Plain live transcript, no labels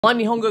I'm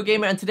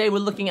NihongoGamer, and today we're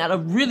looking at a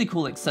really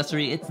cool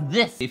accessory. It's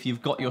this. If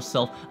you've got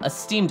yourself a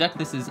Steam Deck,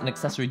 this is an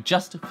accessory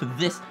just for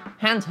this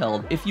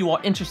handheld. If you are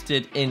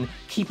interested in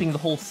keeping the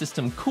whole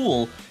system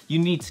cool, you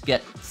need to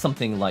get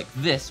something like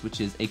this,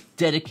 which is a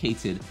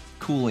dedicated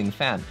cooling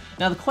fan.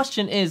 Now the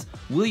question is,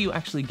 will you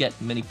actually get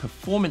many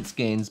performance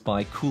gains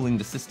by cooling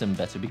the system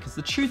better? Because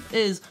the truth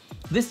is,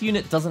 this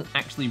unit doesn't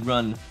actually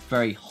run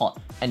very hot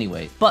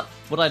anyway. But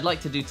what I'd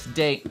like to do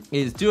today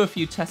is do a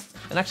few tests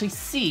and actually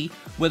see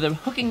whether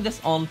hooking this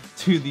on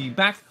to the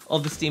back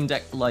of the Steam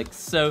Deck like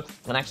so,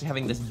 and actually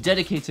having this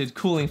dedicated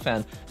cooling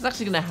fan is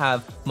actually going to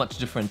have much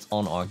difference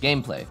on our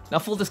gameplay. Now,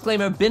 full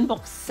disclaimer,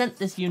 BINBOK sent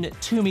this unit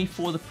to me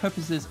for the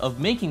purposes of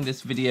making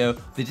this video.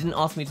 They didn't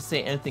ask me to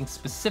say anything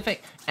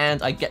specific,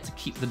 and I get to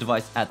keep the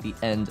device at the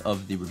end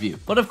of the review.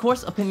 But of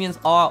course, opinions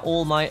are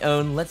all my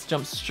own. Let's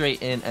jump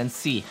straight in and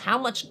see how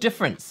much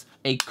difference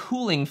a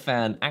cooling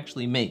fan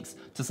actually makes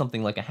to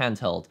something like a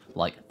handheld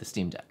like the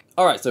Steam Deck.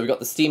 Alright, so we've got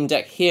the Steam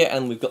Deck here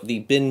and we've got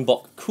the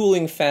BINBOK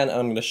cooling fan, and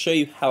I'm going to show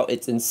you how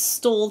it's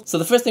installed. So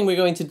the first thing we're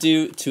going to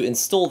do to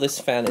install this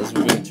fan is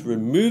we're going to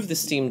remove the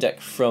Steam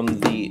Deck from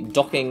the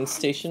docking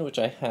station, which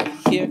I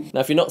have here.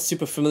 Now if you're not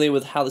super familiar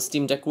with how the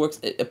Steam Deck works,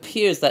 it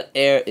appears that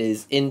air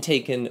is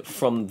intaken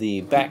from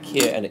the back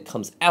here and it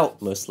comes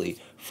out mostly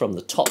from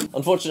the top.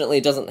 Unfortunately,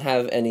 it doesn't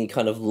have any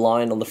kind of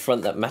line on the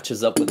front that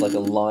matches up with like a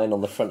line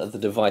on the front of the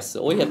device.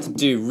 So all you have to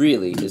do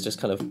really is just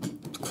kind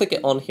of click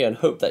it on here and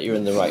hope that you're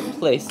in the right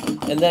place.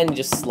 And then you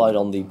just slide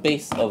on the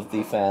base of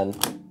the fan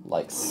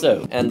like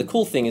so. And the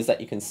cool thing is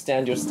that you can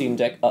stand your Steam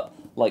Deck up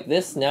like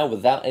this now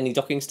without any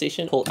docking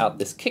station. Pull out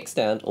this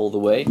kickstand all the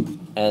way,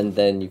 and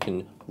then you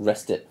can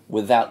rest it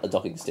without a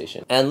docking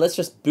station. And let's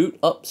just boot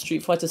up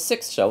Street Fighter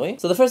 6, shall we?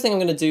 So the first thing I'm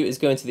going to do is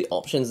go into the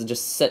options and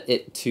just set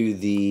it to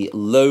the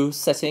low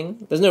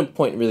setting. There's no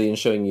point really in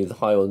showing you the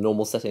high or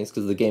normal settings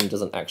because the game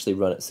doesn't actually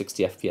run at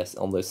 60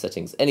 FPS on those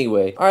settings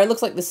anyway. Alright,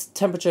 looks like this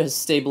temperature has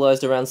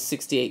stabilized around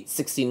 68,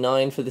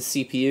 69 for the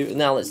CPU.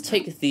 Now let's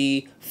take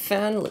the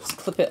fan, let's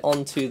clip it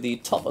onto the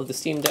top of the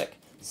Steam Deck,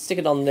 stick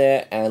it on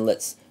there, and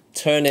let's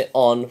turn it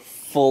on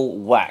full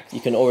whack. You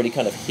can already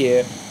kind of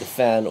hear the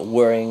fan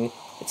whirring.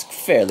 It's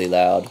fairly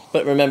loud,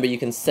 but remember you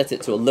can set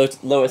it to a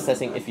lower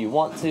setting if you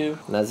want to.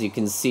 And as you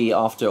can see,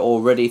 after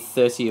already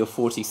 30 or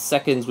 40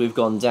 seconds, we've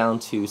gone down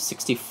to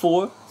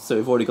 64. So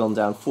we've already gone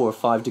down 4 or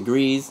 5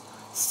 degrees.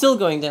 Still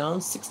going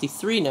down,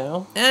 63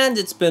 now. And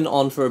it's been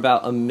on for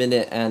about a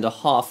minute and a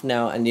half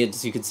now, and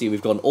as you can see,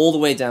 we've gone all the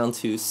way down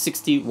to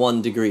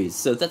 61 degrees.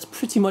 So that's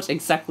pretty much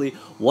exactly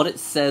what it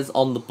says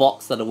on the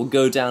box, that it will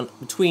go down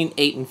between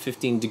 8 and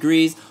 15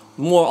 degrees.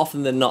 More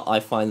often than not, I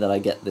find that I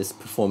get this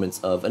performance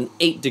of an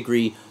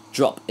 8-degree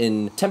drop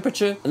in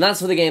temperature, and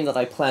that's for the game that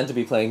I plan to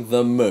be playing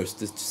the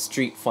most, is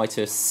Street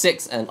Fighter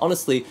 6. And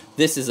honestly,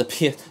 this is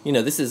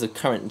this is a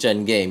current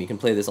gen game. You can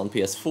play this on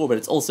PS4, but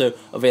it's also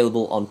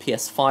available on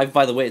PS5.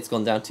 By the way, it's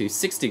gone down to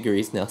 6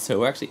 degrees now, so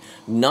we're actually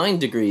 9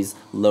 degrees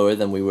lower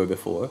than we were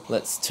before.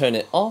 Let's turn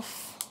it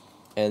off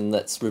and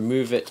let's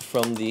remove it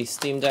from the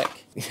Steam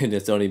Deck.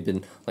 It's only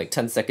been like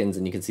 10 seconds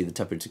and you can see the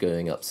temperature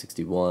going up,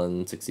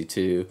 61,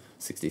 62,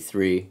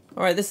 63.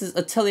 Alright, this is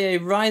Atelier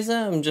Riser.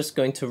 I'm just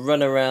going to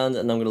run around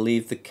and I'm going to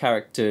leave the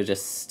character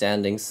just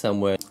standing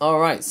somewhere.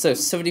 Alright, so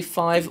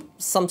 75,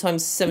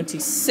 sometimes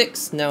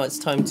 76. Now it's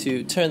time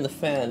to turn the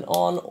fan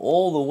on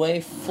all the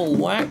way full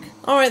whack.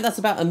 Alright, that's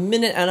about a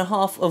minute and a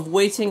half of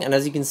waiting, and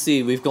as you can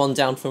see, we've gone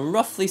down from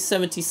roughly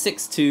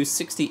 76 to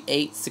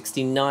 68,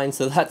 69,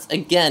 so that's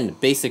again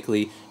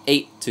basically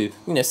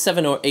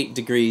 7 or 8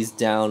 degrees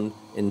down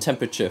in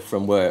temperature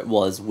from where it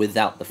was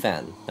without the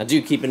fan. Now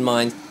do keep in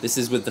mind, this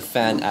is with the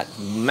fan at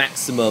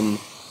maximum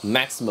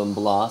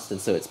blast, and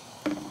so it's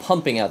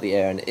pumping out the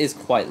air and it is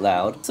quite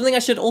loud. Something I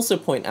should also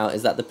point out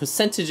is that the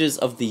percentages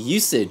of the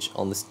usage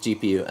on this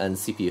GPU and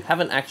CPU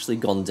haven't actually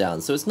gone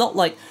down. So it's not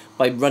like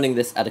by running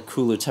this at a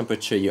cooler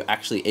temperature you're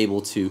actually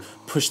able to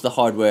push the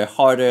hardware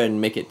harder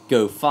and make it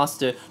go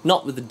faster.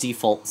 Not with the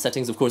default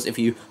settings. Of course, if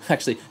you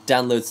actually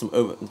download some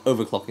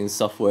overclocking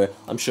software,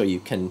 I'm sure you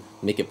can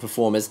make it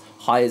perform as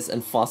high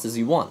and fast as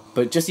you want.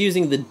 But just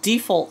using the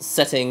default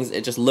settings,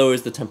 it just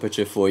lowers the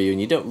temperature for you, and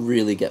you don't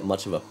really get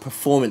much of a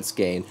performance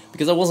gain,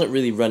 because I wasn't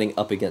really running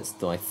up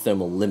against my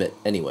thermal limit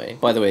anyway.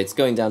 By the way, it's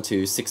going down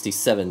to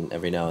 67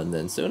 every now and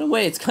then, so in a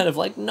way it's kind of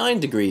like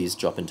 9 degrees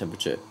drop in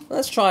temperature.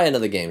 Let's try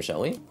another game,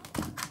 shall we?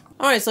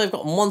 Alright, so I've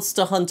got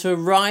Monster Hunter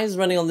Rise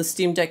running on the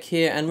Steam Deck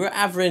here, and we're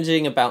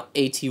averaging about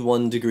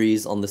 81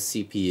 degrees on the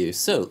CPU.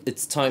 So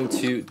it's time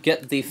to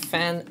get the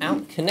fan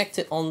out, connect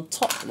it on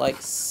top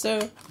like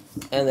so,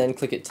 and then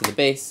click it to the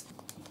base.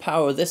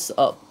 Power this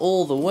up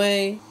all the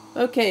way.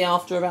 Okay,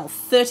 after about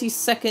 30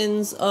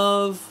 seconds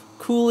of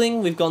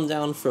cooling, we've gone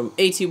down from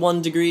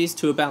 81 degrees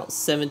to about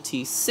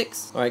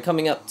 76. Alright,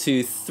 coming up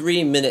to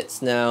 3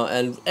 minutes now,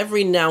 and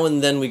every now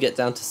and then we get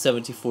down to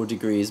 74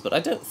 degrees, but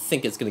I don't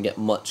think it's going to get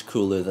much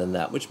cooler than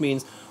that, which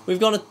means we've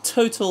got a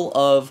total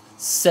of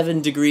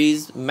 7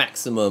 degrees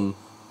maximum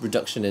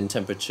reduction in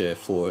temperature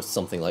for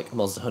something like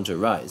Monster Hunter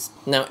Rise.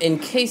 Now, in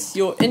case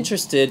you're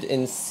interested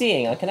in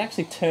seeing, I can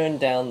actually turn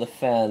down the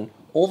fan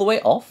all the way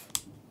off,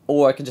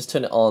 or I can just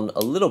turn it on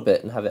a little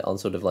bit and have it on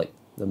sort of like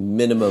the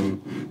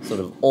minimum, sort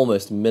of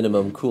almost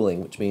minimum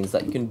cooling, which means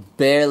that you can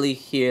barely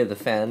hear the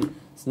fan.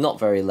 It's not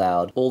very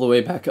loud, all the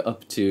way back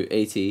up to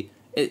 80.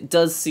 It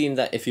does seem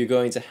that if you're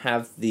going to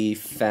have the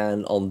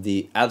fan on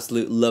the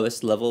absolute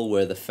lowest level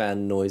where the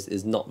fan noise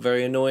is not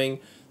very annoying,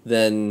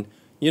 then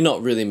you're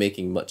not really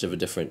making much of a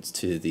difference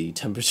to the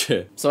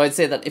temperature. So I'd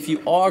say that if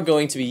you are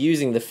going to be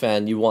using the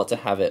fan, you want to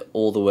have it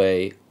all the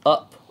way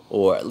up,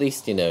 or at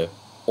least, you know,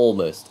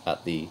 almost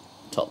at the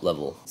top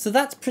level. So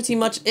that's pretty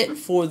much it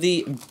for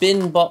the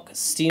BINBOK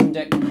Steam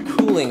Deck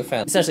cooling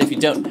fan. Essentially, if you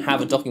don't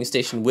have a docking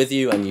station with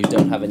you and you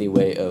don't have any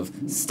way of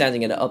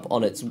standing it up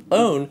on its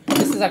own,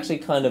 this is actually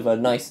kind of a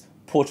nice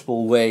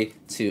portable way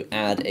to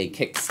add a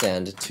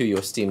kickstand to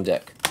your Steam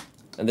Deck.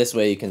 And this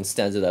way you can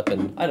stand it up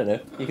and, I don't know,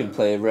 you can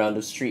play a round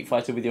of Street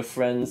Fighter with your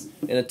friends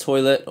in a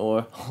toilet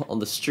or on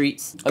the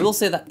streets. I will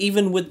say that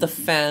even with the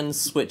fan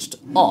switched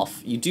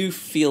off, you do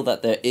feel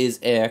that there is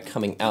air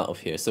coming out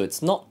of here. So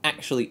it's not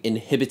actually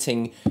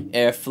inhibiting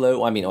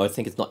airflow. I mean, I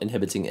think it's not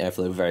inhibiting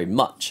airflow very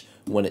much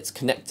when it's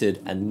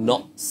connected and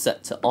not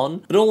set to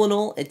on. But all in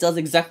all, it does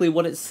exactly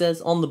what it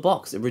says on the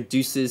box. It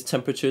reduces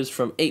temperatures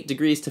from 8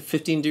 degrees to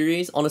 15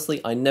 degrees. Honestly,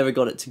 I never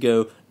got it to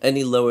go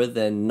any lower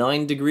than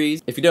 9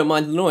 degrees. If you don't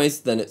mind the noise,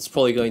 then it's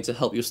probably going to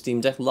help your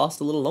Steam Deck last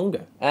a little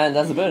longer. And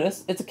as a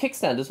bonus, it's a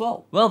kickstand as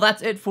well. Well,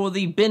 that's it for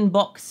the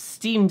BINBOK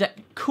Steam Deck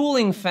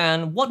cooling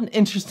fan. What an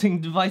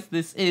interesting device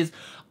this is.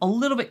 A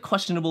little bit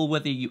questionable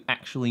whether you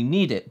actually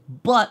need it,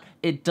 but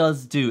it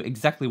does do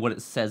exactly what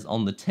it says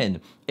on the tin.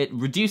 It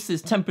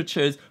reduces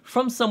temperatures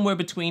from somewhere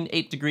between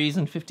 8 degrees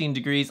and 15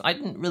 degrees. I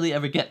didn't really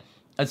ever get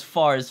as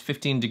far as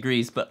 15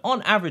 degrees, but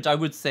on average I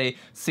would say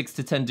 6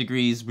 to 10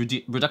 degrees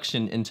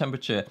reduction in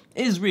temperature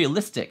is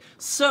realistic.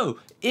 So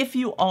if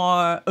you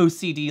are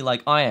OCD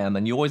like I am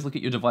and you always look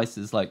at your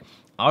devices like,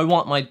 I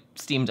want my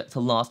Steam Deck to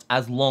last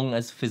as long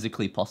as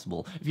physically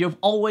possible. If you've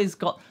always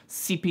got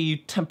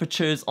CPU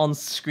temperatures on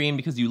screen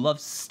because you love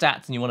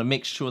stats and you want to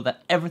make sure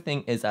that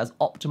everything is as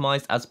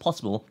optimized as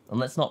possible, and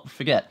let's not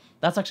forget,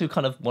 that's actually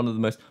kind of one of the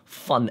most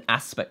fun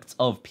aspects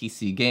of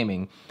PC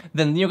gaming,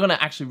 then you're going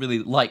to actually really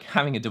like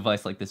having a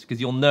device like this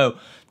because you'll know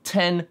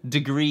 10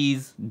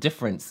 degrees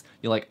difference.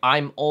 You're like,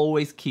 I'm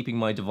always keeping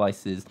my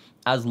devices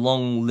as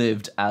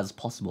long-lived as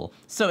possible.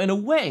 So in a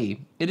way,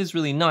 it is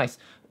really nice.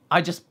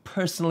 I just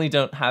personally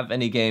don't have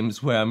any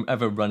games where I'm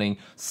ever running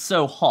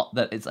so hot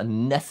that it's a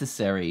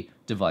necessary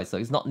device.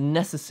 Like, it's not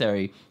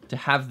necessary to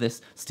have this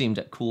Steam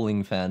Deck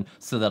cooling fan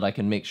so that I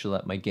can make sure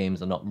that my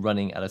games are not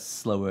running at a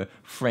slower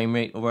frame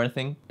rate or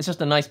anything. It's just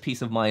a nice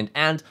peace of mind,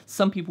 and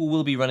some people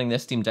will be running their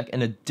Steam Deck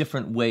in a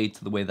different way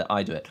to the way that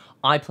I do it.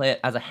 I play it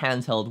as a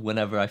handheld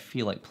whenever I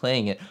feel like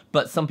playing it,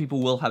 but some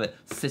people will have it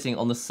sitting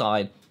on the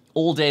side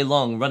all day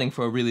long, running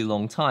for a really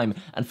long time,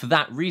 and for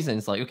that reason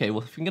it's like, okay,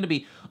 well, if you're going to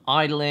be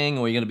idling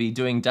or you're going to be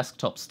doing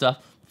desktop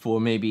stuff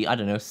for maybe, I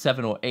don't know,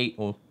 7 or 8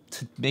 or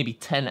maybe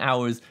 10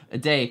 hours a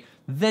day,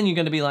 then you're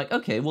going to be like,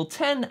 okay, well,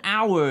 10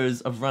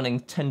 hours of running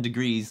 10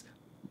 degrees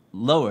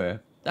lower,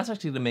 that's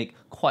actually going to make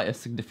quite a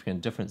significant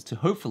difference to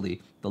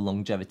hopefully the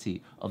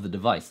longevity of the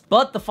device.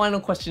 But the final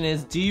question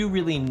is, do you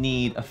really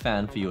need a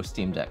fan for your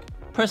Steam Deck?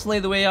 Personally,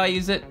 the way I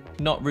use it,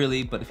 not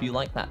really, but if you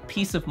like that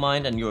peace of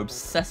mind and you're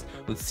obsessed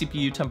with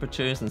CPU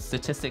temperatures and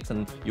statistics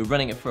and you're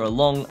running it for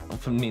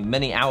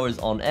many hours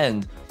on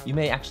end, you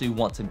may actually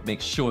want to make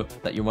sure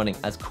that you're running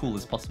as cool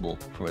as possible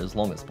for as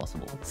long as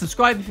possible.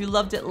 Subscribe if you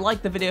loved it,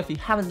 like the video if you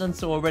haven't done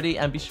so already,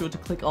 and be sure to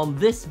click on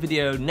this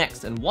video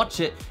next and watch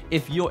it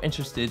if you're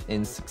interested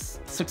in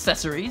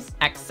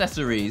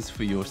accessories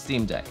for your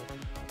Steam Deck.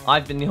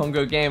 I've been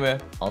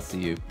NihongoGamer, I'll see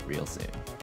you real soon.